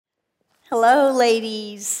Hello,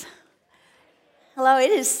 ladies. Hello,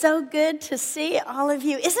 it is so good to see all of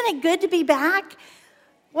you. Isn't it good to be back?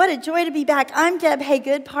 What a joy to be back. I'm Deb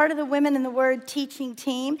Haygood, part of the Women in the Word teaching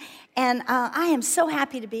team, and I am so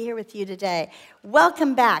happy to be here with you today.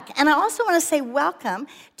 Welcome back. And I also want to say welcome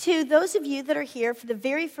to those of you that are here for the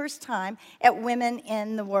very first time at Women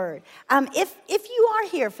in the Word. If you are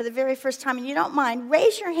here for the very first time and you don't mind,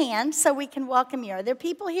 raise your hand so we can welcome you. Are there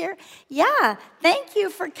people here? Yeah, thank you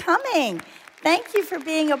for coming. Thank you for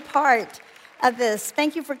being a part of this.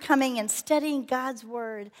 Thank you for coming and studying God's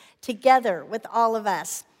Word together with all of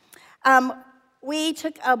us. We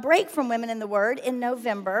took a break from Women in the Word in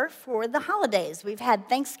November for the holidays. We've had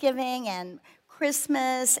Thanksgiving and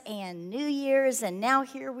Christmas and New Year's, and now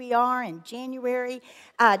here we are in January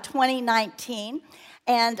 2019.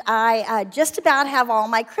 And I just about have all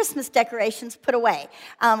my Christmas decorations put away.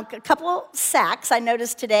 A couple sacks I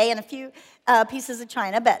noticed today and a few pieces of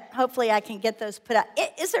china, but hopefully I can get those put up.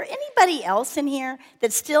 Is there anybody else in here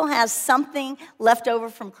that still has something left over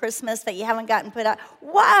from Christmas that you haven't gotten put up?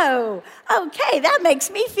 Whoa, okay, that makes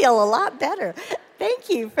me feel a lot better. Thank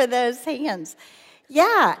you for those hands.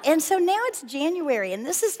 Yeah, and so now it's January, and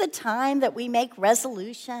this is the time that we make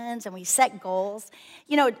resolutions and we set goals.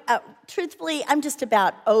 You know, truthfully, I'm just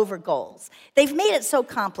about over goals. They've made it so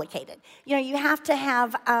complicated. You know, you have to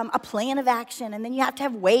have a plan of action, and then you have to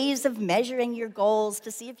have ways of measuring your goals to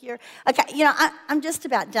see if you're, okay, you know, I'm just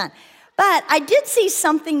about done. But I did see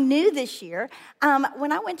something new this year.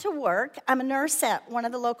 When I went to work, I'm a nurse at one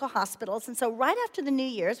of the local hospitals, and so right after the New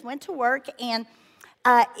Year's, went to work, and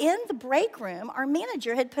in the break room, our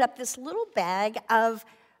manager had put up this little bag of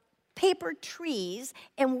paper trees,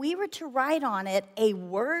 and we were to write on it a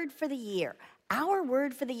word for the year, our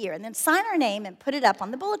word for the year, and then sign our name and put it up on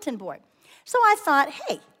the bulletin board. So I thought,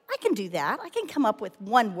 hey, I can do that. I can come up with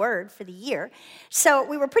one word for the year. So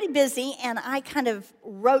we were pretty busy, and I kind of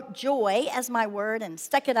wrote joy as my word and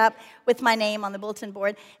stuck it up with my name on the bulletin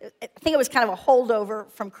board. I think it was kind of a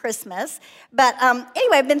holdover from Christmas. But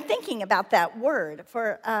anyway, I've been thinking about that word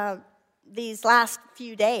for these last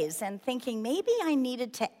few days and thinking maybe I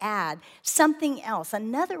needed to add something else,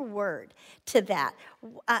 another word to that.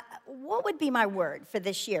 What would be my word for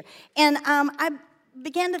this year? And I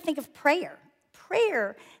began to think of prayer.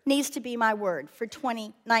 Prayer needs to be my word for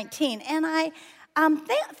 2019. And I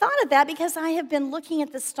thought of that because I have been looking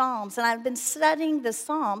at the Psalms, and I've been studying the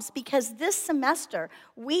Psalms because this semester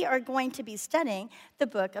we are going to be studying the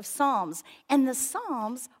book of Psalms. And the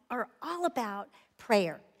Psalms are all about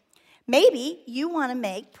prayer. Maybe you want to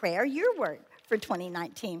make prayer your word for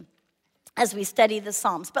 2019 as we study the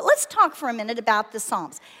Psalms. But let's talk for a minute about the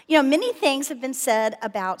Psalms. You know, many things have been said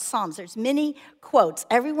about Psalms. There's many quotes.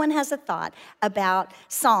 Everyone has a thought about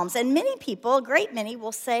Psalms. And many people, a great many,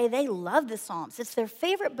 will say they love the Psalms. It's their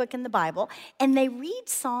favorite book in the Bible, and they read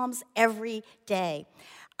Psalms every day.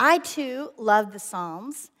 I, too, love the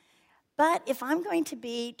Psalms. But if I'm going to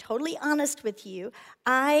be totally honest with you,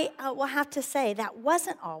 I will have to say that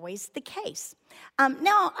wasn't always the case.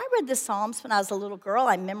 Now, I read the Psalms when I was a little girl.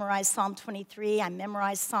 I memorized Psalm 23. I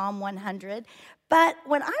memorized Psalm 100. But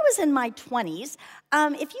when I was in my 20s,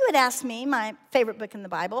 if you had asked me my favorite book in the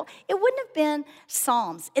Bible, it wouldn't have been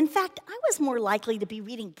Psalms. In fact, I was more likely to be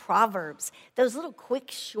reading Proverbs, those little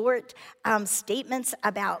quick, short statements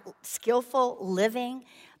about skillful living,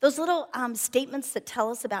 those little statements that tell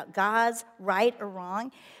us about God's right or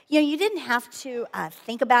wrong. You know, you didn't have to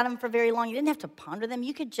think about them for very long. You didn't have to ponder them.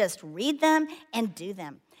 You could just read them and do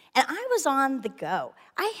them. And I was on the go.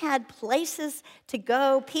 I had places to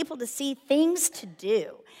go, people to see, things to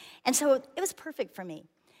do. And so it was perfect for me.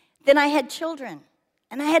 Then I had children,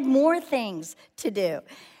 and I had more things to do.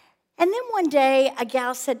 And then one day, a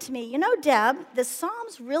gal said to me, you know, Deb, the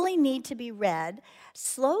Psalms really need to be read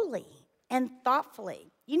slowly and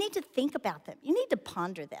thoughtfully. You need to think about them. You need to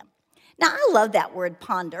ponder them. Now, I love that word,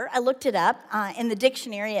 ponder. I looked it up. In the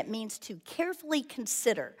dictionary, it means to carefully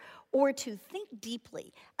consider or to think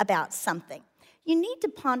deeply about something. You need to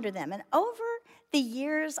ponder them. And over the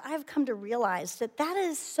years, I've come to realize that that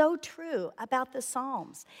is so true about the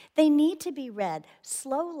Psalms. They need to be read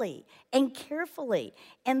slowly and carefully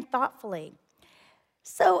and thoughtfully.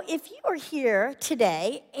 So if you are here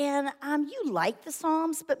today and you like the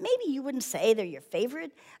Psalms, but maybe you wouldn't say they're your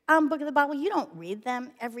favorite book of the Bible, you don't read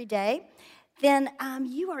them every day, then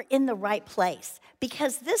you are in the right place.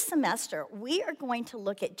 Because this semester, we are going to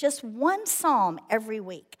look at just one psalm every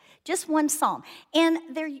week. Just one psalm. And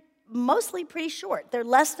they're mostly pretty short. They're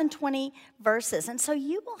less than 20 verses. And so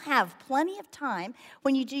you will have plenty of time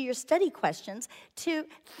when you do your study questions to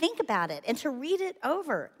think about it and to read it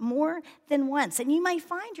over more than once. And you may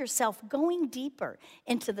find yourself going deeper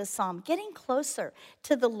into the psalm, getting closer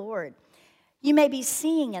to the Lord. You may be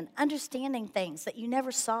seeing and understanding things that you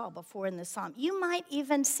never saw before in the psalm. You might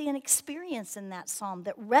even see an experience in that psalm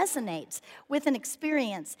that resonates with an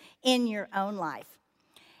experience in your own life.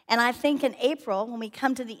 And I think in April, when we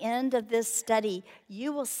come to the end of this study,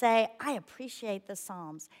 you will say, I appreciate the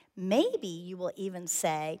Psalms. Maybe you will even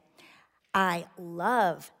say, I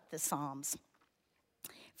love the Psalms.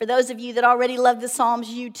 For those of you that already love the Psalms,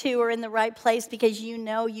 you too are in the right place because you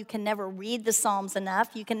know you can never read the Psalms enough.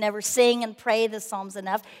 You can never sing and pray the Psalms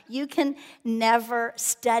enough. You can never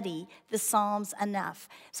study the Psalms enough.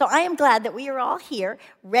 So I am glad that we are all here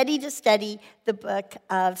ready to study the book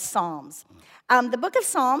of Psalms. The book of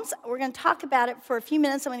Psalms, we're going to talk about it for a few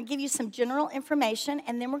minutes. I'm going to give you some general information,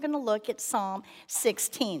 and then we're going to look at Psalm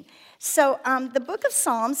 16. So the book of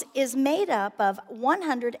Psalms is made up of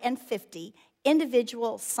 150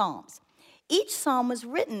 individual psalms. Each psalm was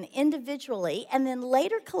written individually and then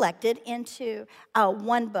later collected into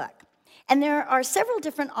one book. And there are several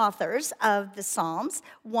different authors of the psalms.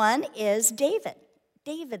 One is David,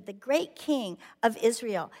 the great king of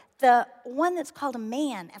Israel, the one that's called a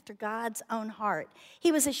man after God's own heart.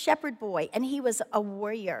 He was a shepherd boy, and he was a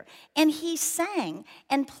warrior. And he sang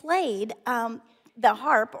and played the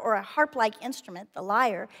harp, or a harp-like instrument, the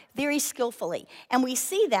lyre, very skillfully. And we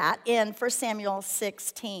see that in 1 Samuel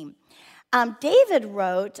 16. David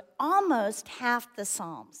wrote almost half the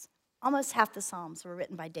Psalms. Almost half the Psalms were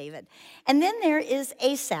written by David. And then there is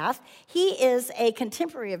Asaph. He is a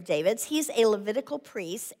contemporary of David's. He's a Levitical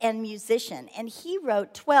priest and musician, and he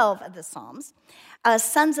wrote 12 of the Psalms.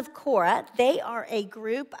 Sons of Korah, they are a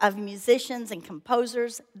group of musicians and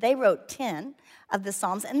composers. They wrote 10 of the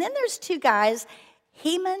Psalms. And then there's two guys,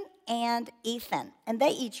 Heman and Ethan, and they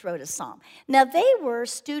each wrote a psalm. Now, they were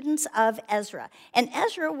students of Ezra, and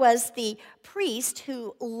Ezra was the priest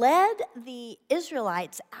who led the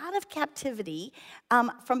Israelites out of captivity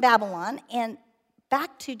from Babylon and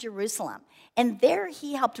back to Jerusalem. And there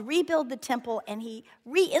he helped rebuild the temple, and he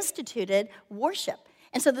reinstituted worship.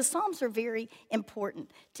 And so the Psalms are very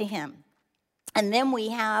important to him. And then we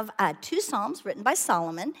have two Psalms written by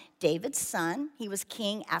Solomon, David's son. He was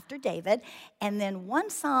king after David. And then one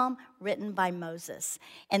Psalm written by Moses.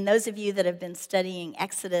 And those of you that have been studying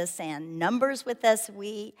Exodus and Numbers with us,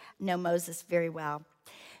 we know Moses very well.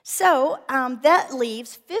 So that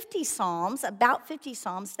leaves 50 Psalms, about 50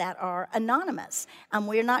 Psalms that are anonymous.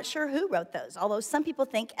 We're not sure who wrote those, although some people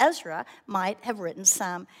think Ezra might have written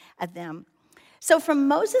some of them. So from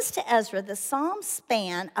Moses to Ezra, the Psalms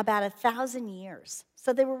span about 1,000 years.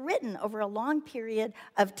 So they were written over a long period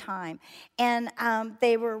of time. And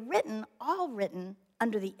they were all written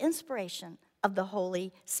under the inspiration of the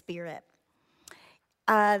Holy Spirit.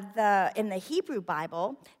 In the Hebrew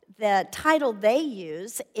Bible, the title they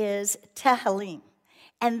use is Tehillim.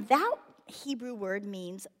 And that Hebrew word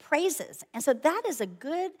means praises. And so that is a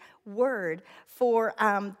good word for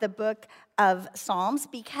the book of Psalms,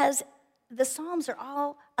 because the Psalms are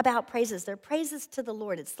all about praises. They're praises to the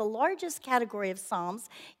Lord. It's the largest category of Psalms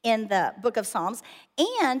in the book of Psalms.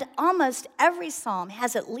 And almost every Psalm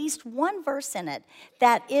has at least one verse in it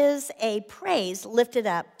that is a praise lifted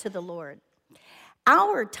up to the Lord.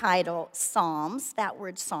 Our title, Psalms, that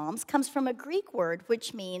word Psalms, comes from a Greek word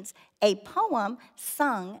which means a poem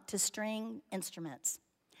sung to string instruments.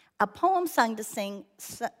 A poem sung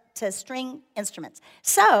to string instruments.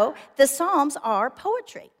 So the Psalms are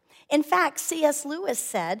poetry. In fact, C.S. Lewis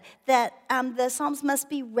said that the Psalms must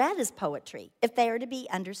be read as poetry if they are to be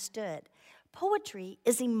understood. Poetry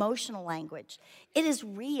is emotional language. It is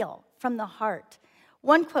real from the heart.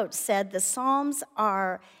 One quote said, the Psalms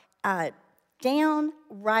are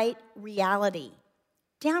downright reality.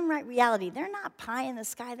 Downright reality. They're not pie in the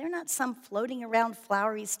sky. They're not some floating around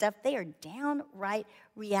flowery stuff. They are downright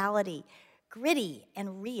reality. Gritty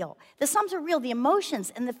and real. The Psalms are real. The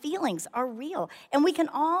emotions and the feelings are real, and we can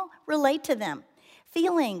all relate to them.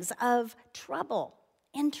 Feelings of trouble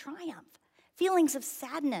and triumph, feelings of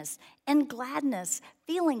sadness and gladness,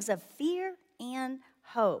 feelings of fear and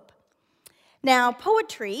hope. Now,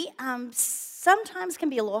 poetry sometimes can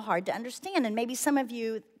be a little hard to understand, and maybe some of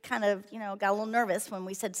you kind of, got a little nervous when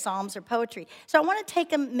we said Psalms or poetry. So I want to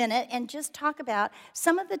take a minute and just talk about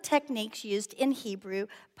some of the techniques used in Hebrew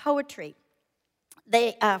poetry.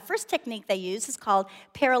 The first technique they use is called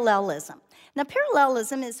parallelism. Now,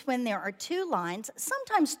 parallelism is when there are two lines,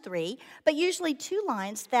 sometimes three, but usually two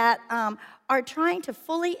lines that are trying to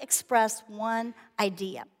fully express one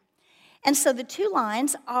idea. And so the two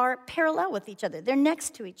lines are parallel with each other. They're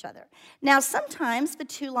next to each other. Now, sometimes the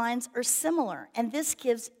two lines are similar, and this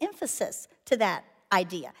gives emphasis to that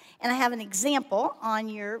idea. And I have an example on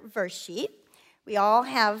your verse sheet. We all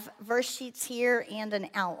have verse sheets here and an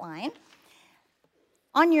outline.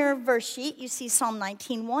 On your verse sheet, you see Psalm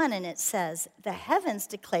 19:1, and it says, "The heavens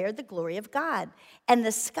declare the glory of God, and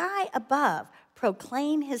the sky above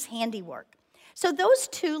proclaim his handiwork." So those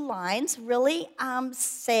two lines really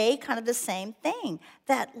say kind of the same thing,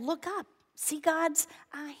 that look up, see God's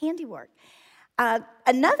handiwork.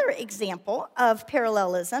 Another example of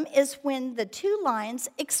parallelism is when the two lines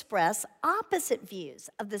express opposite views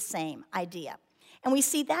of the same idea. And we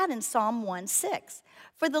see that in Psalm 1:6.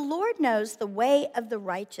 "For the Lord knows the way of the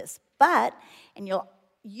righteous, but," and you'll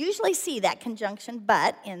usually see that conjunction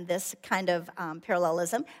 "but" in this kind of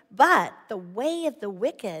parallelism, "but the way of the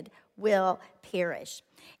wicked will perish."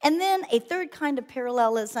 And then a third kind of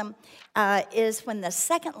parallelism is when the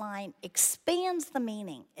second line expands the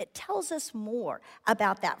meaning. It tells us more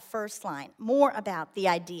about that first line, more about the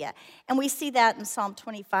idea. And we see that in Psalm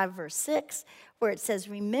 25, verse 6, where it says,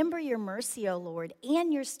 "Remember your mercy, O Lord,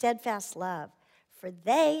 and your steadfast love, for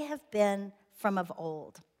they have been from of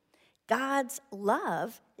old." God's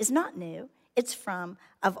love is not new, it's from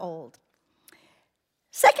of old.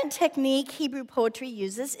 Second technique Hebrew poetry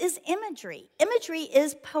uses is imagery. Imagery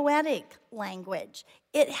is poetic language.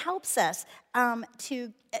 It helps us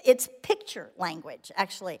it's picture language,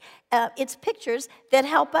 actually. It's pictures that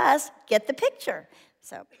help us get the picture.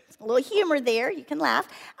 So a little humor there, you can laugh.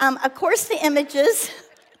 Of course, the images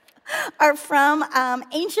are from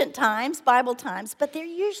ancient times, Bible times, but they're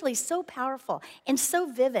usually so powerful and so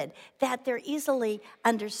vivid that they're easily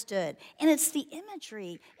understood. And it's the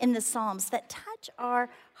imagery in the Psalms that touch our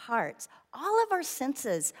hearts. All of our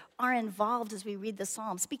senses are involved as we read the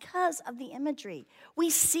Psalms because of the imagery. We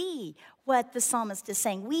see what the psalmist is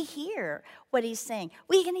saying. We hear what he's saying.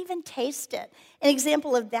 We can even taste it. An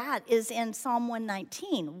example of that is in Psalm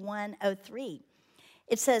 119, 103.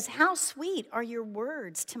 It says, "How sweet are your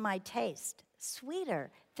words to my taste,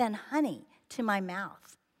 sweeter than honey to my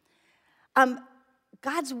mouth."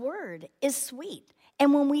 God's word is sweet.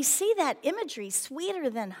 And when we see that imagery, sweeter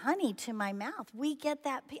than honey to my mouth, we get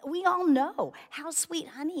that. We all know how sweet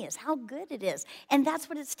honey is, how good it is. And that's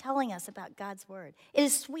what it's telling us about God's word. It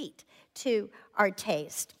is sweet to our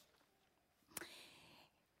taste.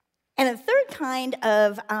 And a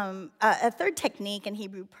third technique in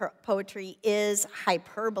Hebrew poetry is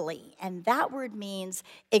hyperbole, and that word means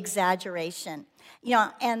exaggeration.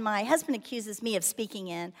 And my husband accuses me of speaking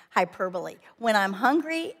in hyperbole. When I'm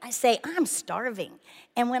hungry, I say, "I'm starving."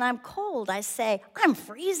 And when I'm cold, I say, "I'm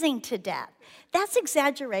freezing to death." That's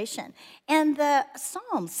exaggeration. And the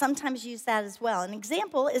Psalms sometimes use that as well. An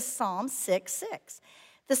example is Psalm 6:6.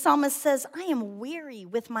 The psalmist says, "I am weary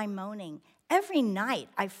with my moaning. Every night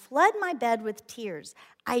I flood my bed with tears.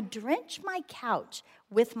 I drench my couch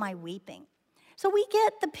with my weeping." So we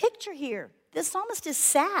get the picture here. The psalmist is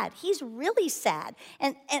sad. He's really sad.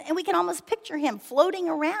 And we can almost picture him floating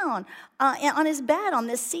around on his bed on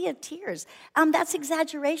this sea of tears. That's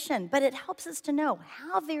exaggeration, but it helps us to know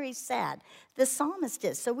how very sad the psalmist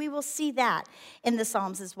is. So we will see that in the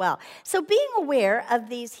Psalms as well. So being aware of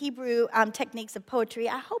these Hebrew techniques of poetry,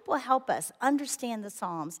 I hope will help us understand the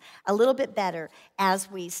Psalms a little bit better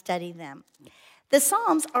as we study them. The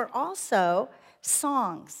Psalms are also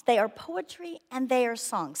songs. They are poetry and they are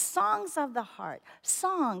songs. Songs of the heart.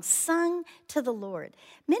 Songs sung to the Lord.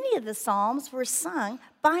 Many of the Psalms were sung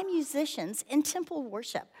by musicians in temple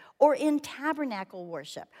worship or in tabernacle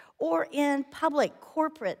worship or in public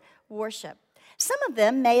corporate worship. Some of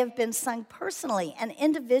them may have been sung personally and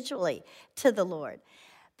individually to the Lord.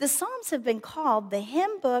 The Psalms have been called the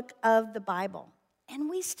hymn book of the Bible, and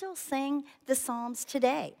we still sing the Psalms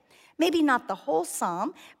today. Maybe not the whole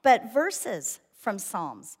psalm, but verses from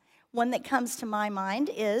Psalms. One that comes to my mind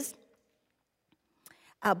is,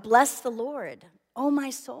 "Bless the Lord, O my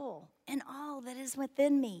soul, and all that is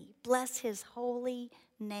within me. Bless his holy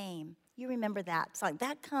name." You remember that song.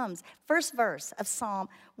 That comes, first verse of Psalm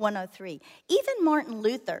 103. Even Martin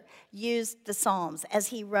Luther used the Psalms as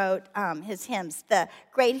he wrote his hymns. The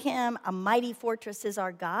great hymn, "A Mighty Fortress is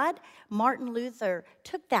Our God," Martin Luther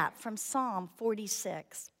took that from Psalm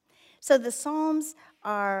 46. So the Psalms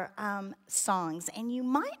are songs, and you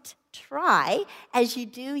might try, as you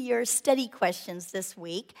do your study questions this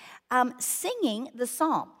week, singing the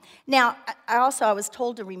psalm. Now, I was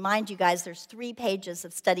told to remind you guys there's 3 pages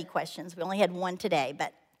of study questions. We only had one today,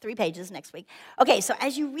 but 3 pages next week. Okay, so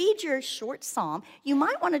as you read your short psalm, you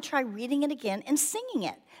might want to try reading it again and singing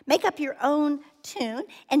it. Make up your own tune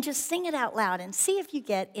and just sing it out loud and see if you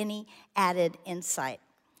get any added insight.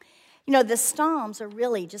 You know, the Psalms are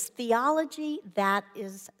really just theology that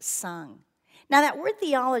is sung. Now, that word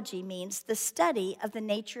theology means the study of the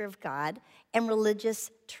nature of God and religious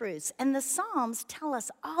truths. And the Psalms tell us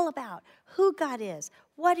all about who God is,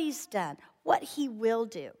 what He's done, what He will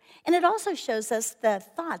do. And it also shows us the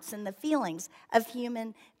thoughts and the feelings of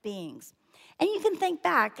human beings. And you can think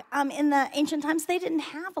back, in the ancient times, they didn't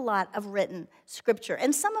have a lot of written scripture,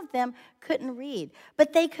 and some of them couldn't read.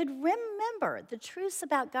 But they could remember the truths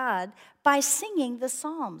about God by singing the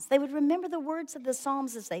Psalms. They would remember the words of the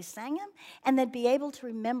Psalms as they sang them, and they'd be able to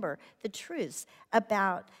remember the truths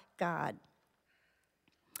about God.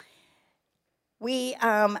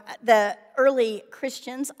 The early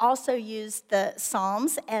Christians also used the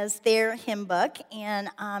Psalms as their hymn book, and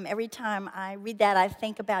every time I read that, I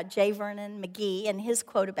think about J. Vernon McGee and his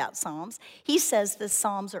quote about Psalms. He says the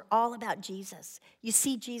Psalms are all about Jesus. You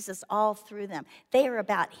see Jesus all through them. They are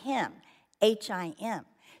about Him, H-I-M.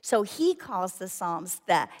 So he calls the Psalms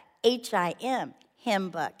the H-I-M hymn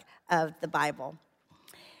book of the Bible.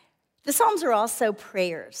 The Psalms are also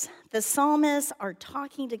prayers. The psalmists are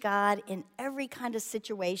talking to God in every kind of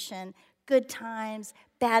situation, good times,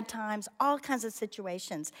 bad times, all kinds of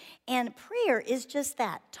situations. And prayer is just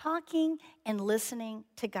that, talking and listening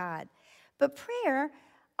to God. But prayer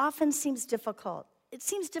often seems difficult. It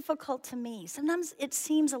seems difficult to me. Sometimes it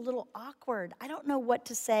seems a little awkward. I don't know what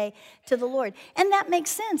to say to the Lord. And that makes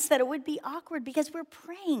sense that it would be awkward because we're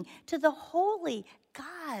praying to the holy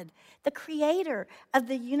God, the creator of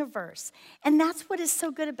the universe. And that's what is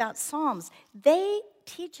so good about Psalms. They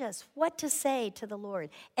teach us what to say to the Lord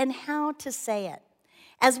and how to say it.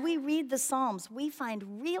 As we read the Psalms, we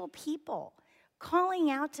find real people calling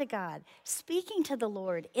out to God, speaking to the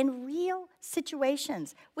Lord in real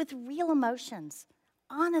situations with real emotions,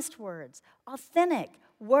 honest words, authentic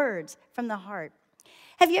words from the heart.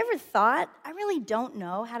 Have you ever thought, I really don't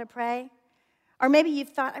know how to pray? Or maybe you've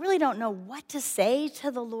thought, I really don't know what to say to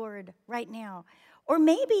the Lord right now. Or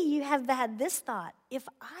maybe you have had this thought, if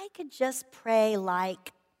I could just pray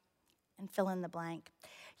like, and fill in the blank.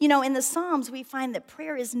 You know, in the Psalms, we find that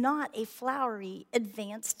prayer is not a flowery,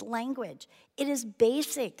 advanced language. It is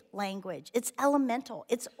basic language. It's elemental.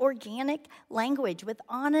 It's organic language with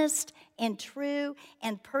honest and true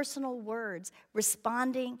and personal words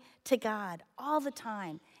responding to God all the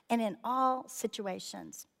time and in all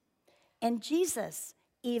situations. And Jesus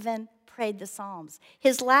even prayed the Psalms.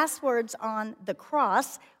 His last words on the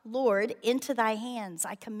cross, Lord, into thy hands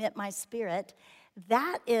I commit my spirit,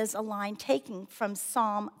 that is a line taken from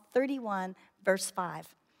Psalm 31, verse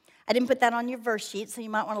 5. I didn't put that on your verse sheet, so you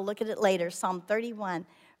might want to look at it later. Psalm 31,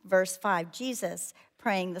 verse 5, Jesus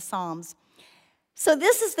praying the Psalms. So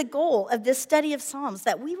this is the goal of this study of Psalms,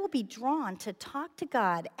 that we will be drawn to talk to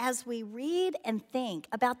God as we read and think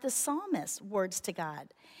about the psalmist's words to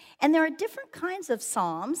God. And there are different kinds of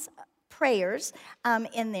psalms, prayers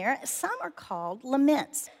in there. Some are called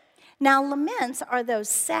laments. Now, laments are those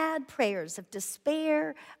sad prayers of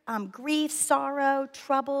despair, grief, sorrow,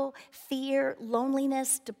 trouble, fear,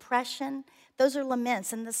 loneliness, depression. Those are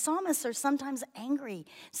laments. And the psalmists are sometimes angry.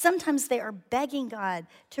 Sometimes they are begging God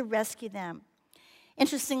to rescue them.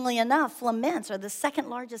 Interestingly enough, laments are the second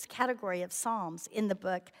largest category of psalms in the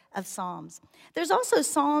book of Psalms. There's also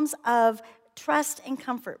psalms of trust and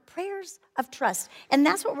comfort, prayers of trust. And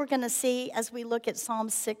that's what we're going to see as we look at Psalm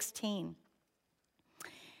 16.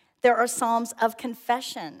 There are psalms of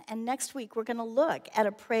confession, and next week we're going to look at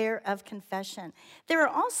a prayer of confession. There are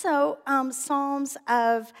also psalms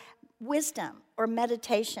of wisdom or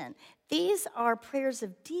meditation. These are prayers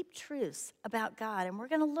of deep truths about God, and we're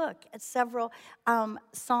going to look at several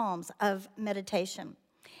psalms of meditation.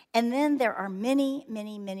 And then there are many,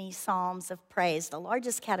 many, many psalms of praise, the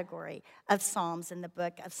largest category of psalms in the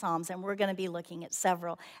book of Psalms, and we're going to be looking at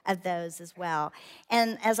several of those as well.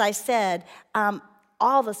 And as I said,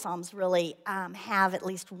 all the Psalms really have at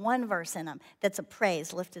least one verse in them that's a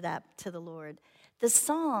praise lifted up to the Lord. The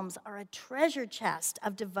Psalms are a treasure chest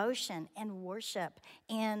of devotion and worship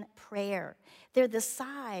and prayer. They're the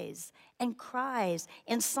sighs and cries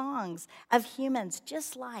and songs of humans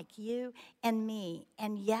just like you and me.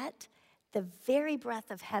 And yet, the very breath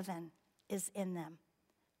of heaven is in them.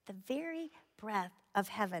 The very breath of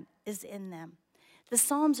heaven is in them. The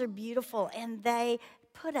Psalms are beautiful, and they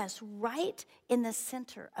put us right in the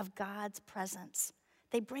center of God's presence.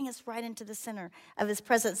 They bring us right into the center of his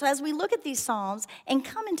presence. So as we look at these Psalms and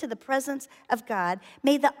come into the presence of God,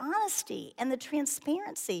 may the honesty and the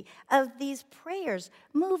transparency of these prayers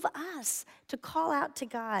move us to call out to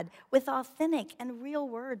God with authentic and real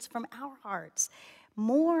words from our hearts,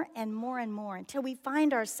 more and more and more, until we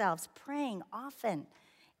find ourselves praying often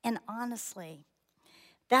and honestly.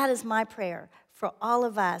 That is my prayer for all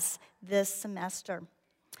of us this semester.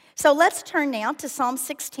 So let's turn now to Psalm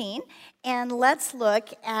 16, and let's look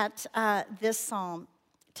at this psalm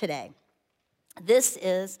today. This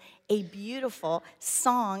is a beautiful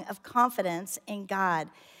song of confidence in God.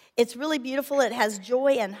 It's really beautiful. It has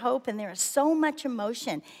joy and hope, and there is so much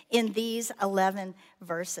emotion in these 11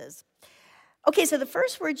 verses. Okay, so the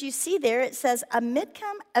first word you see there, it says, a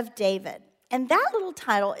Michtam of David. And that little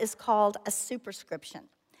title is called a superscription.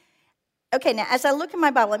 Okay, now as I look in my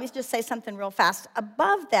Bible, let me just say something real fast.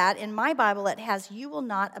 Above that, in my Bible, it has, you will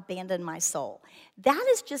not abandon my soul. That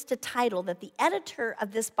is just a title that the editor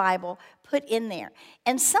of this Bible put in there.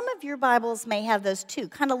 And some of your Bibles may have those too,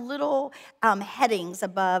 kind of little headings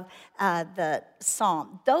above the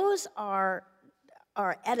psalm. Those are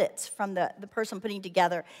edits from the person putting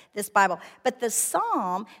together this Bible. But the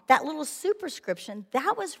psalm, that little superscription,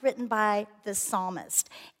 that was written by the psalmist.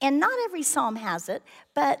 And not every psalm has it,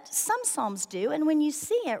 but some psalms do. And when you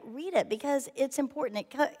see it, read it, because it's important.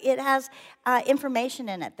 It has information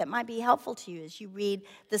in it that might be helpful to you as you read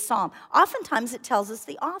the psalm. Oftentimes it tells us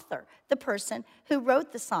the author, the person who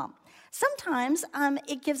wrote the psalm. Sometimes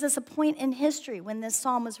it gives us a point in history when this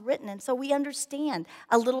psalm was written, and so we understand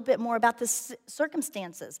a little bit more about the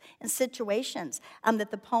circumstances and situations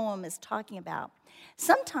that the poem is talking about.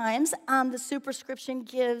 Sometimes the superscription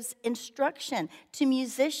gives instruction to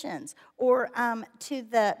musicians or to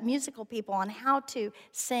the musical people on how to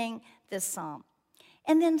sing this psalm.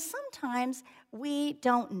 And then sometimes we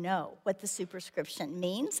don't know what the superscription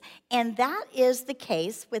means, and that is the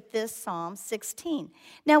case with this Psalm 16.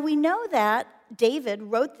 Now, we know that David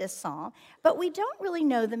wrote this psalm, but we don't really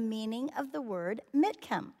know the meaning of the word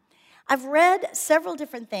Michtam. I've read several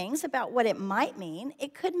different things about what it might mean.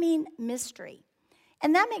 It could mean mystery,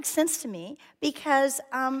 and that makes sense to me because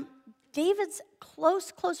David's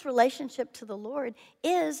close relationship to the Lord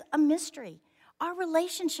is a mystery. Our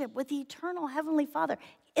relationship with the eternal Heavenly Father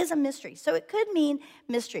is a mystery. So it could mean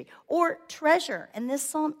mystery or treasure, and this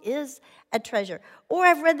psalm is a treasure. Or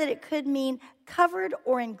I've read that it could mean covered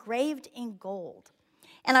or engraved in gold.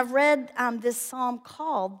 And I've read this psalm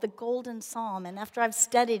called the Golden Psalm, and after I've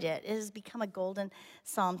studied it, it has become a golden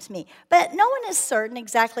psalm to me. But no one is certain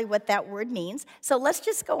exactly what that word means, so let's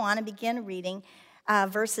just go on and begin reading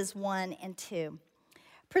verses 1 and 2.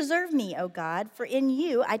 Preserve me, O God, for in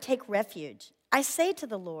you I take refuge. I say to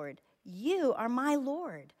the Lord, you are my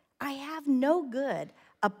Lord. I have no good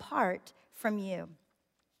apart from you.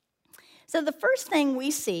 So the first thing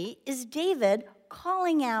we see is David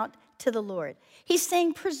calling out to the Lord. He's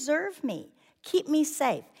saying, preserve me, keep me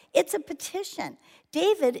safe. It's a petition.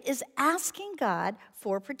 David is asking God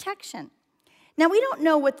for protection. Now, we don't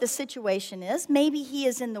know what the situation is. Maybe he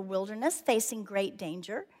is in the wilderness facing great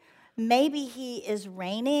danger. Maybe he is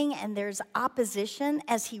reigning and there's opposition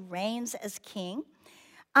as he reigns as king.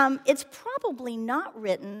 It's probably not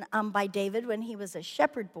written by David when he was a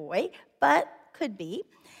shepherd boy, but could be.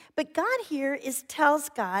 But God here tells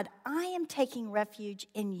God, I am taking refuge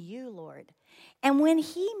in you, Lord. And when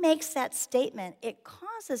he makes that statement, it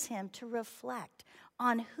causes him to reflect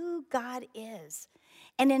on who God is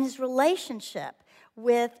and in his relationship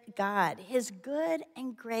with God, his good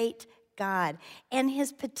and great God. And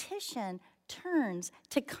his petition turns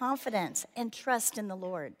to confidence and trust in the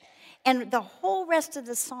Lord. And the whole rest of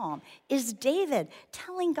the psalm is David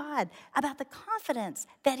telling God about the confidence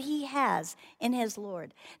that he has in his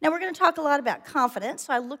Lord. Now, we're going to talk a lot about confidence,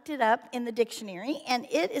 so I looked it up in the dictionary, and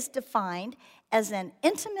it is defined as an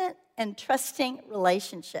intimate and trusting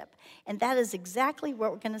relationship. And that is exactly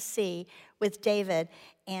what we're going to see with David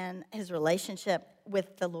and his relationship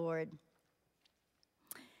with the Lord.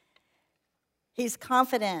 He's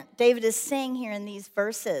confident. David is saying here in these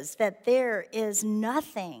verses that there is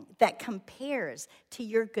nothing that compares to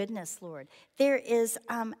your goodness, Lord. There is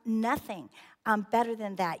nothing better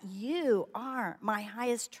than that. You are my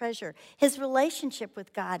highest treasure. His relationship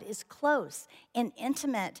with God is close and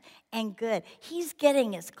intimate and good. He's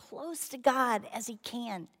getting as close to God as he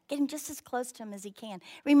can, getting just as close to him as he can.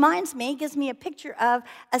 Reminds me, gives me a picture of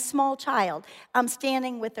a small child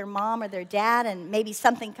standing with their mom or their dad, and maybe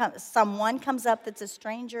someone comes up that's a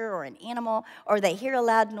stranger or an animal, or they hear a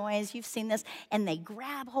loud noise. You've seen this, and they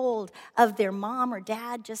grab hold of their mom or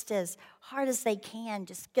dad just as hard as they can,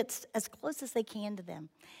 just get as close as they can to them.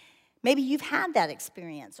 Maybe you've had that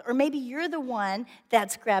experience, or maybe you're the one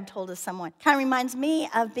that's grabbed hold of someone. Kind of reminds me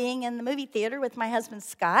of being in the movie theater with my husband,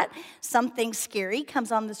 Scott. Something scary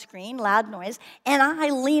comes on the screen, loud noise, and I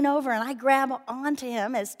lean over and I grab onto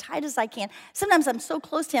him as tight as I can. Sometimes I'm so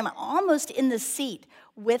close to him, I'm almost in the seat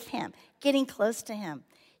with him, getting close to him.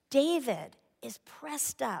 David is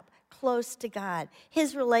pressed up close to God.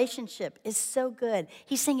 His relationship is so good.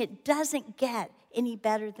 He's saying it doesn't get any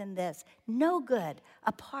better than this. No good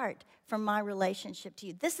apart from my relationship to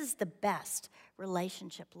you. This is the best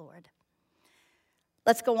relationship, Lord.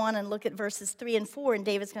 Let's go on and look at verses 3 and 4, and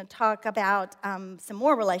David's going to talk about some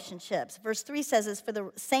more relationships. Verse 3 says, "As for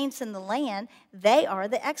the saints in the land, they are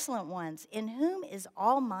the excellent ones, in whom is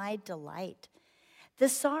all my delight. The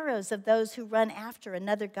sorrows of those who run after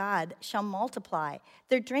another god shall multiply.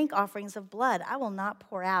 Their drink offerings of blood I will not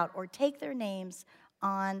pour out, or take their names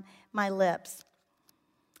on my lips."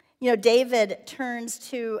 You know, David turns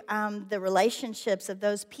to the relationships of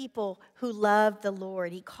those people who love the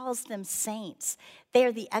Lord. He calls them saints. They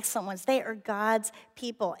are the excellent ones. They are God's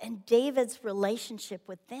people. And David's relationship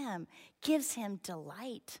with them gives him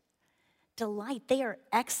delight. Delight. They are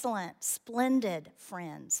excellent, splendid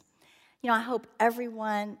friends. You know, I hope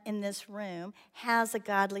everyone in this room has a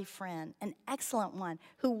godly friend, an excellent one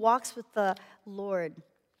who walks with the Lord.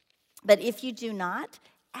 But if you do not,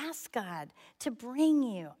 ask God to bring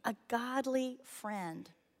you a godly friend.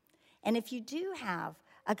 And if you do have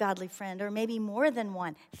a godly friend, or maybe more than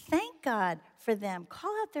one, thank God for them.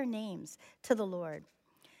 Call out their names to the Lord.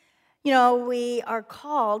 You know, we are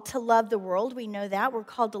called to love the world. We know that. We're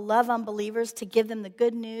called to love unbelievers, to give them the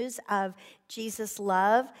good news of Jesus'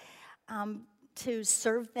 love, to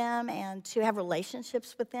serve them and to have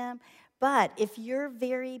relationships with them. But if your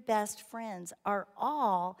very best friends are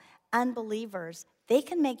all unbelievers, they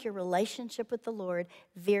can make your relationship with the Lord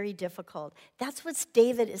very difficult. That's what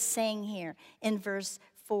David is saying here in verse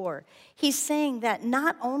 4. He's saying that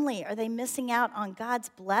not only are they missing out on God's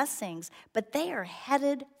blessings, but they are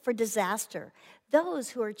headed for disaster.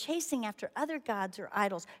 Those who are chasing after other gods or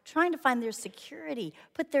idols, trying to find their security,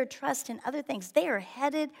 put their trust in other things, they are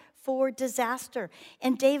headed for disaster.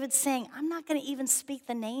 And David's saying, I'm not going to even speak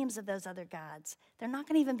the names of those other gods. They're not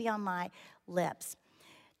going to even be on my lips.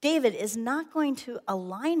 David is not going to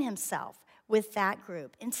align himself with that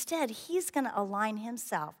group. Instead, he's going to align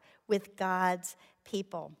himself with God's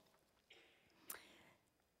people.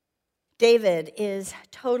 David is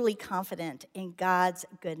totally confident in God's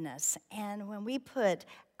goodness. And when we put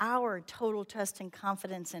our total trust and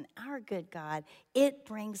confidence in our good God, it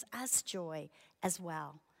brings us joy as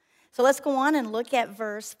well. So let's go on and look at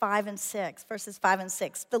verses 5 and 6.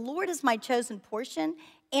 "The Lord is my chosen portion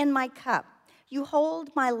and my cup. You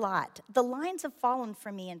hold my lot. The lines have fallen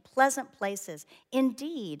for me in pleasant places.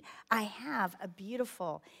 Indeed, I have a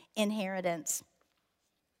beautiful inheritance."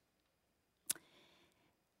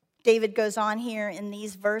 David goes on here in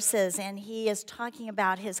these verses, and he is talking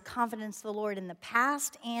about his confidence in the Lord in the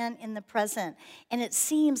past and in the present. And it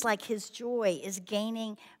seems like his joy is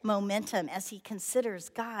gaining momentum as he considers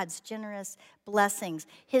God's generous blessings.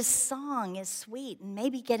 His song is sweet and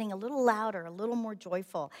maybe getting a little louder, a little more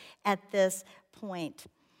joyful at this point.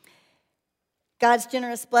 God's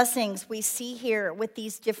generous blessings we see here with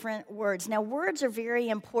these different words. Now, words are very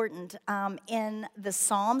important in the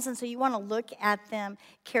Psalms, and so you want to look at them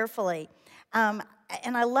carefully. And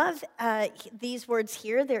I love these words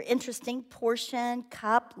here. They're interesting: portion,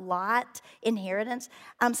 cup, lot, inheritance.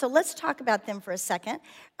 So let's talk about them for a second.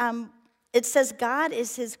 It says God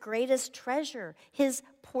is his greatest treasure, his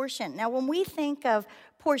portion. Now, when we think of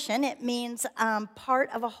portion, it means part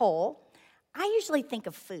of a whole. I usually think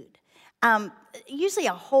of food. Usually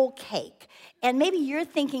a whole cake. And maybe you're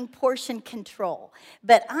thinking portion control,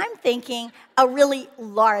 but I'm thinking a really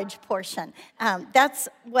large portion. That's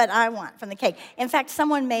what I want from the cake. In fact,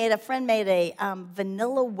 a friend made a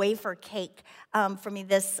vanilla wafer cake for me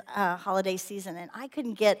this holiday season, and I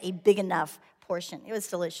couldn't get a big enough portion. It was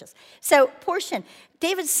delicious. So, portion.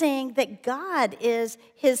 David's saying that God is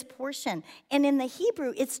his portion. And in the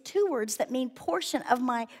Hebrew, it's two words that mean portion of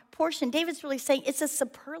my portion. David's really saying it's a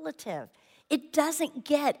superlative. It doesn't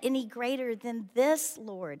get any greater than this,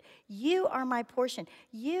 Lord. You are my portion.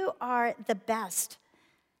 You are the best.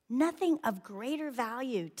 Nothing of greater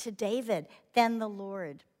value to David than the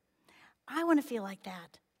Lord. I want to feel like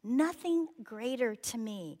that. Nothing greater to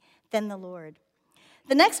me than the Lord.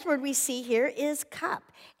 The next word we see here is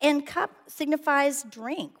cup. And cup signifies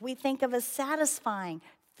drink. We think of a satisfying,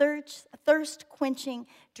 thirst-quenching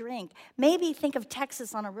drink. Maybe think of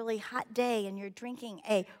Texas on a really hot day and you're drinking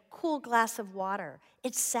a cool glass of water.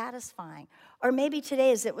 It's satisfying. Or maybe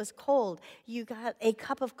today, as it was cold, you got a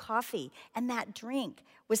cup of coffee and that drink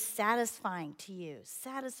was satisfying to you,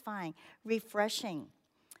 satisfying, refreshing.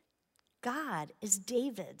 God is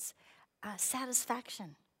David's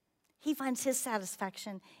satisfaction. He finds his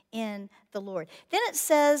satisfaction in the Lord. Then it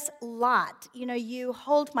says lot. You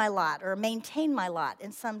hold my lot or maintain my lot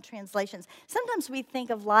in some translations. Sometimes we think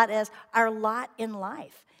of lot as our lot in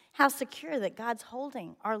life. How secure that God's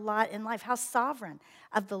holding our lot in life. How sovereign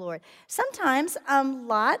of the Lord. Sometimes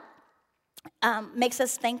lot makes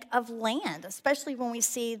us think of land, especially when we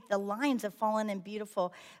see the lines have fallen in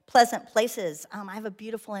beautiful, pleasant places. I have a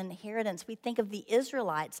beautiful inheritance. We think of the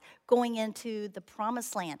Israelites going into the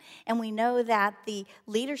promised land, and we know that the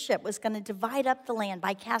leadership was going to divide up the land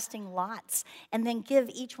by casting lots and then give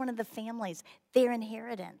each one of the families their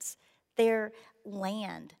inheritance, their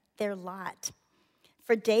land, their lot.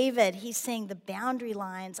 For David, he's saying the boundary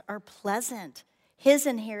lines are pleasant. His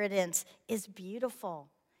inheritance is beautiful.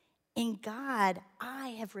 In God, I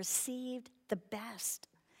have received the best.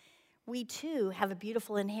 We too have a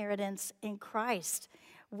beautiful inheritance in Christ.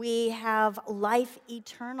 We have life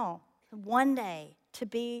eternal, one day to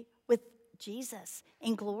be with Jesus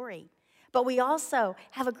in glory. But we also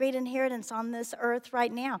have a great inheritance on this earth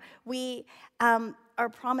right now. We are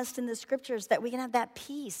promised in the scriptures that we can have that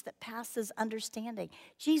peace that passes understanding.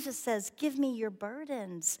 Jesus says, give me your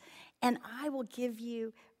burdens and I will give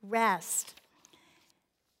you rest.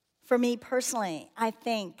 For me personally, I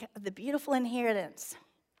think of the beautiful inheritance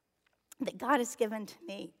that God has given to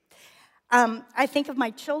me. I think of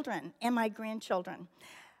my children and my grandchildren.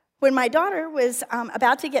 When my daughter was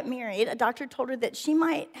about to get married, a doctor told her that she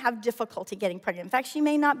might have difficulty getting pregnant. In fact, she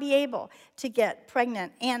may not be able to get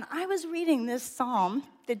pregnant. And I was reading this psalm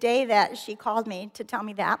the day that she called me to tell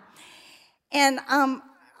me that. And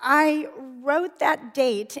I wrote that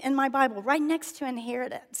date in my Bible right next to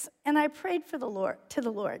inheritance. And I prayed to the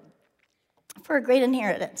Lord for a great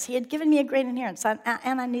inheritance. He had given me a great inheritance, and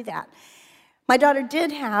I knew that. My daughter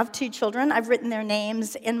did have 2 children. I've written their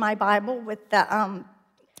names in my Bible with the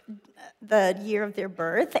year of their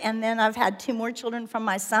birth. And then I've had 2 more children from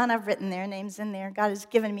my son. I've written their names in there. God has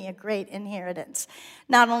given me a great inheritance.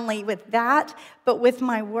 Not only with that, but with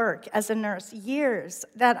my work as a nurse. Years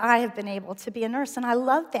that I have been able to be a nurse, and I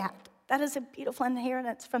love that. That is a beautiful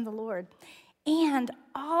inheritance from the Lord. And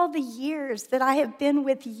all the years that I have been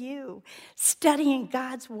with you studying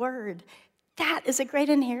God's word, that is a great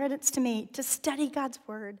inheritance to me, to study God's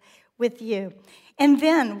word with you. And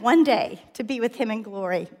then one day to be with him in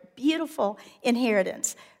glory. Beautiful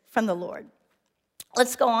inheritance from the Lord.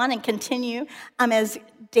 Let's go on and continue as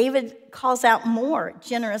David calls out more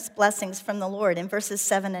generous blessings from the Lord in verses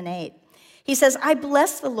 7 and 8. He says, I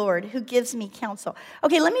bless the Lord who gives me counsel.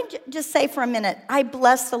 Okay, let me just say for a minute, I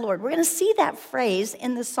bless the Lord. We're going to see that phrase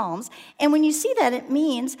in the Psalms. And when you see that, it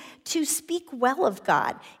means to speak well of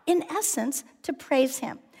God. In essence, to praise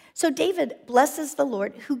him. So David blesses the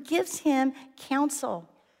Lord who gives him counsel.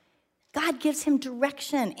 God gives him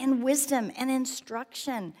direction and wisdom and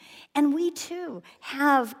instruction. And we too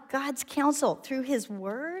have God's counsel through his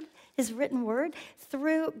word, his written word,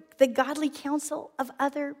 through the godly counsel of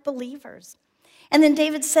other believers. And then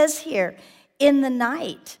David says here, in the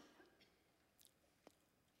night,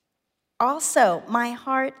 also my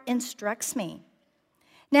heart instructs me.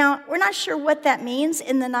 Now, we're not sure what that means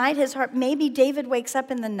in the night, his heart. Maybe David wakes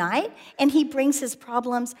up in the night and he brings his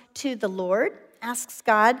problems to the Lord, asks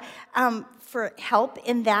God for help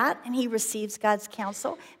in that, and he receives God's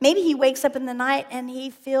counsel. Maybe he wakes up in the night and he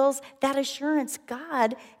feels that assurance,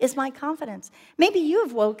 God is my confidence. Maybe you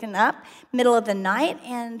have woken up middle of the night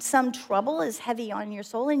and some trouble is heavy on your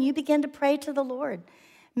soul and you begin to pray to the Lord.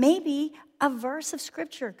 Maybe a verse of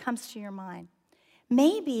scripture comes to your mind.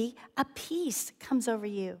 Maybe a peace comes over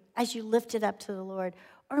you as you lift it up to the Lord.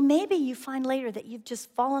 Or maybe you find later that you've just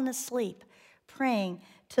fallen asleep praying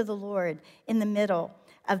to the Lord in the middle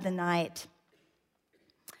of the night.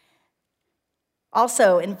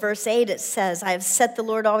 Also, in verse 8, it says, I have set the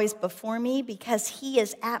Lord always before me because he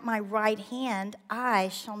is at my right hand. I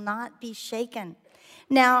shall not be shaken.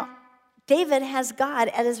 Now, David has God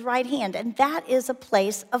at his right hand, and that is a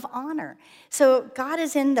place of honor. So God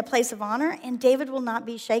is in the place of honor, and David will not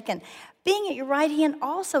be shaken. Being at your right hand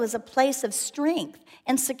also is a place of strength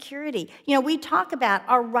and security. You know, we talk about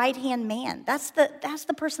our right-hand man. That's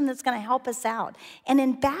the person that's going to help us out. And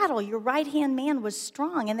in battle, your right-hand man was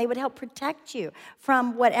strong, and they would help protect you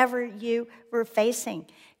from whatever you were facing.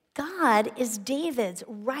 God is David's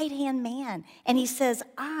right-hand man, and he says,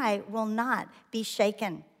 I will not be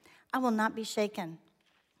shaken. I will not be shaken.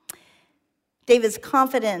 David's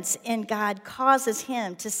confidence in God causes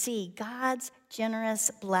him to see God's generous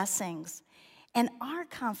blessings. And our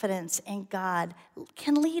confidence in God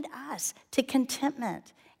can lead us to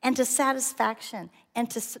contentment and to satisfaction and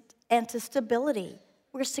to stability.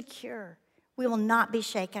 We're secure. We will not be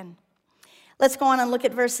shaken. Let's go on and look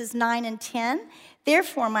at verses 9 and 10.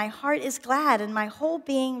 Therefore, my heart is glad and my whole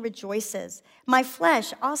being rejoices. My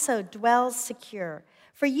flesh also dwells secure.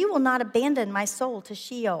 For you will not abandon my soul to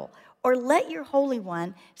Sheol or let your Holy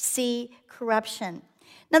One see corruption.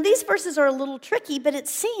 Now, these verses are a little tricky, but it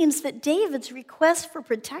seems that David's request for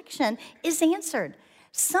protection is answered.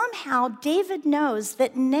 Somehow, David knows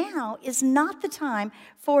that now is not the time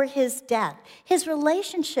for his death. His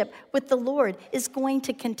relationship with the Lord is going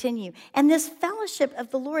to continue. And this fellowship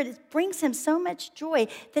of the Lord brings him so much joy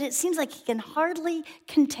that it seems like he can hardly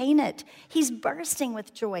contain it. He's bursting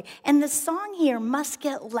with joy. And the song here must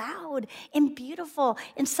get loud and beautiful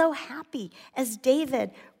and so happy as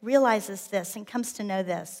David realizes this and comes to know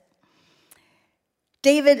this.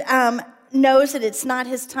 David knows that it's not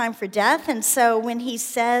his time for death, and so when he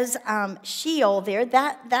says Sheol there,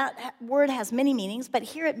 that word has many meanings, but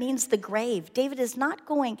here it means the grave. David is not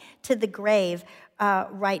going to the grave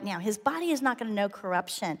right now. His body is not going to know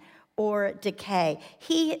corruption or decay.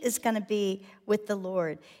 He is going to be with the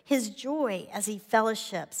Lord. His joy as he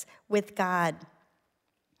fellowships with God.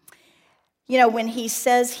 You know, when he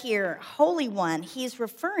says here, Holy One, he's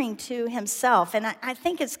referring to himself. And I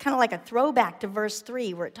think it's kind of like a throwback to verse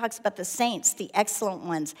 3 where it talks about the saints, the excellent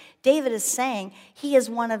ones. David is saying he is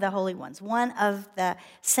one of the holy ones, one of the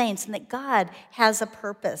saints, and that God has a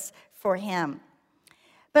purpose for him.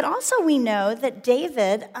 But also we know that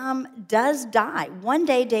David does die. One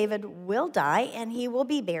day David will die, and he will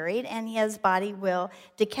be buried, and his body will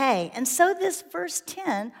decay. And so this verse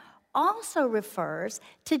 10 also refers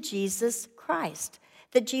to Jesus Christ,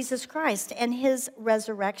 that Jesus Christ and his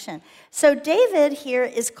resurrection. So David here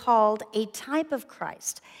is called a type of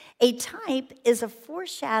Christ. A type is a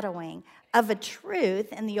foreshadowing of a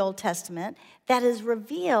truth in the Old Testament that is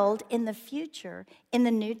revealed in the future in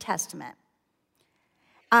the New Testament.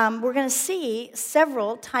 We're going to see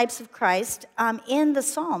several types of Christ in the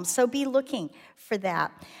Psalms, so be looking for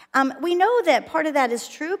that. We know that part of that is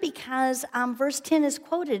true because verse 10 is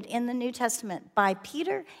quoted in the New Testament by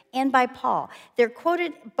Peter and by Paul. They're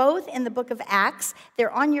quoted both in the book of Acts.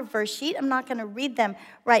 They're on your verse sheet. I'm not going to read them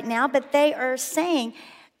right now, but they are saying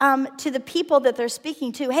to the people that they're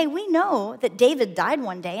speaking to, hey, we know that David died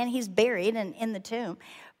one day and he's buried in the tomb,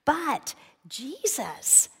 but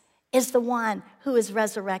Jesus is the one who is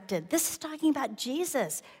resurrected. This is talking about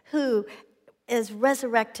Jesus who is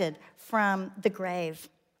resurrected from the grave.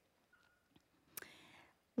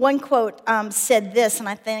 One quote said this, and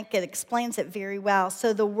I think it explains it very well.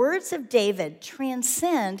 So the words of David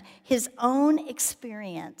transcend his own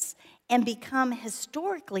experience and become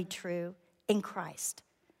historically true in Christ.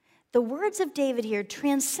 The words of David here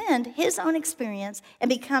transcend his own experience and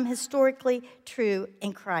become historically true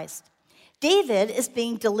in Christ. David is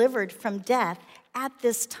being delivered from death at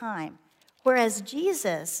this time, whereas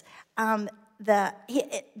Jesus, the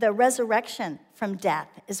resurrection from death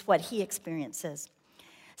is what he experiences.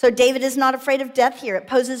 So David is not afraid of death here. It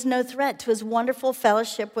poses no threat to his wonderful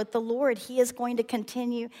fellowship with the Lord. He is going to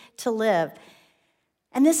continue to live.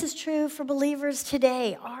 And this is true for believers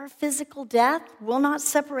today. Our physical death will not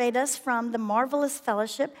separate us from the marvelous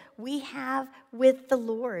fellowship we have with the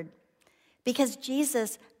Lord, because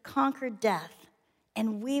Jesus conquered death,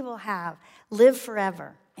 and we will live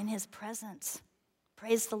forever in his presence.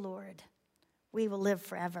 Praise the Lord. We will live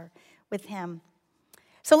forever with him.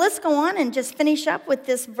 So let's go on and just finish up with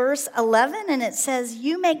this verse 11, and it says,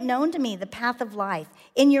 you make known to me the path of life.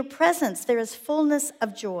 In your presence there is fullness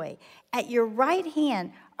of joy. At your right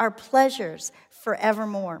hand are pleasures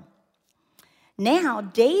forevermore. Now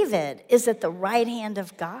David is at the right hand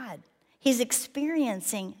of God. He's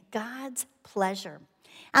experiencing God's pleasure.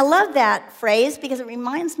 I love that phrase because it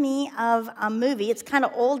reminds me of a movie. It's kind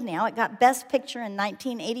of old now. It got Best Picture in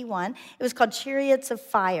 1981. It was called Chariots of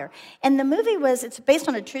Fire. And the movie it's based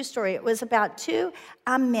on a true story. It was about two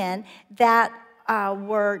men that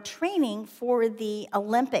were training for the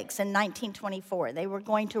Olympics in 1924. They were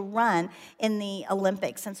going to run in the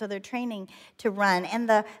Olympics, and so they're training to run. And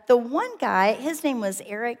the one guy, his name was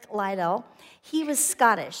Eric Liddell. He was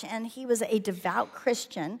Scottish, and he was a devout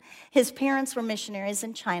Christian. His parents were missionaries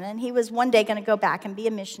in China, and he was one day going to go back and be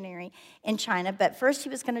a missionary in China. But first he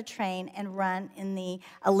was going to train and run in the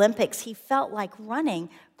Olympics. He felt like running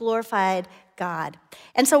glorified God.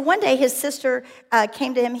 And so one day his sister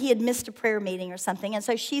came to him. He had missed a prayer meeting or something. And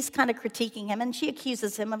so she's kind of critiquing him, and she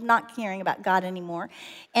accuses him of not caring about God anymore.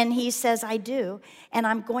 And he says, I do, and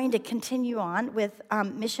I'm going to continue on with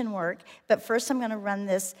mission work. But first I'm going to run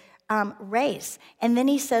this race. And then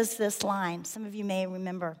he says this line. Some of you may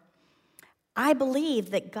remember. I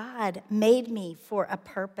believe that God made me for a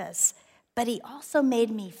purpose, but he also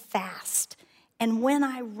made me fast. And when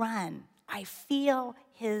I run, I feel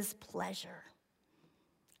his pleasure.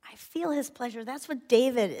 I feel his pleasure. That's what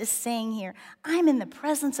David is saying here. I'm in the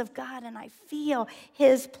presence of God and I feel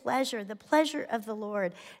his pleasure, the pleasure of the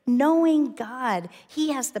Lord. Knowing God,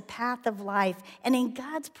 he has the path of life. And in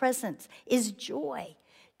God's presence is joy,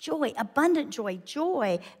 abundant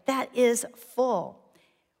joy that is full.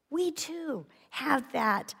 We too have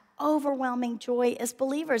that overwhelming joy as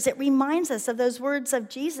believers. It reminds us of those words of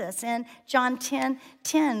Jesus in John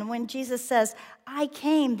 10:10, when Jesus says, I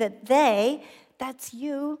came that they, that's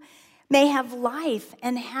you, may have life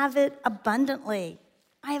and have it abundantly.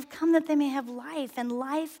 I have come that they may have life and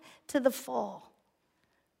life to the full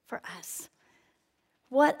for us.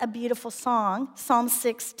 What a beautiful song Psalm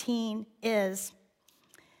 16 is.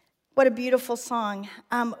 What a beautiful song.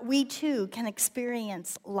 We too can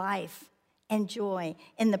experience life and joy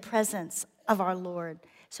in the presence of our Lord.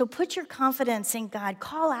 So put your confidence in God.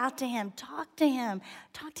 Call out to him. Talk to him.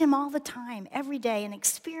 Talk to him all the time, every day, and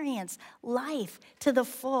experience life to the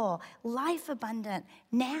full, life abundant,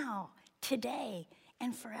 now, today,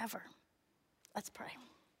 and forever. Let's pray.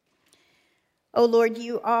 Oh Lord,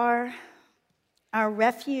 you are our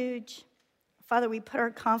refuge. Father, we put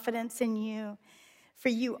our confidence in you. For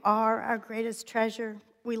you are our greatest treasure.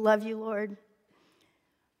 We love you, Lord.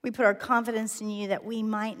 We put our confidence in you that we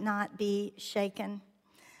might not be shaken.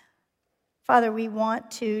 Father, we want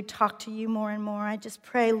to talk to you more and more. I just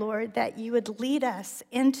pray, Lord, that you would lead us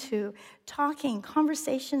into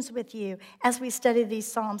conversations with you as we study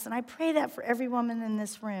these Psalms. And I pray that for every woman in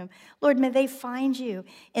this room. Lord, may they find you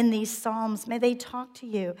in these Psalms. May they talk to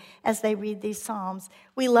you as they read these Psalms.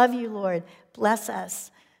 We love you, Lord. Bless us.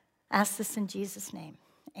 Ask this in Jesus' name.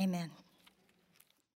 Amen.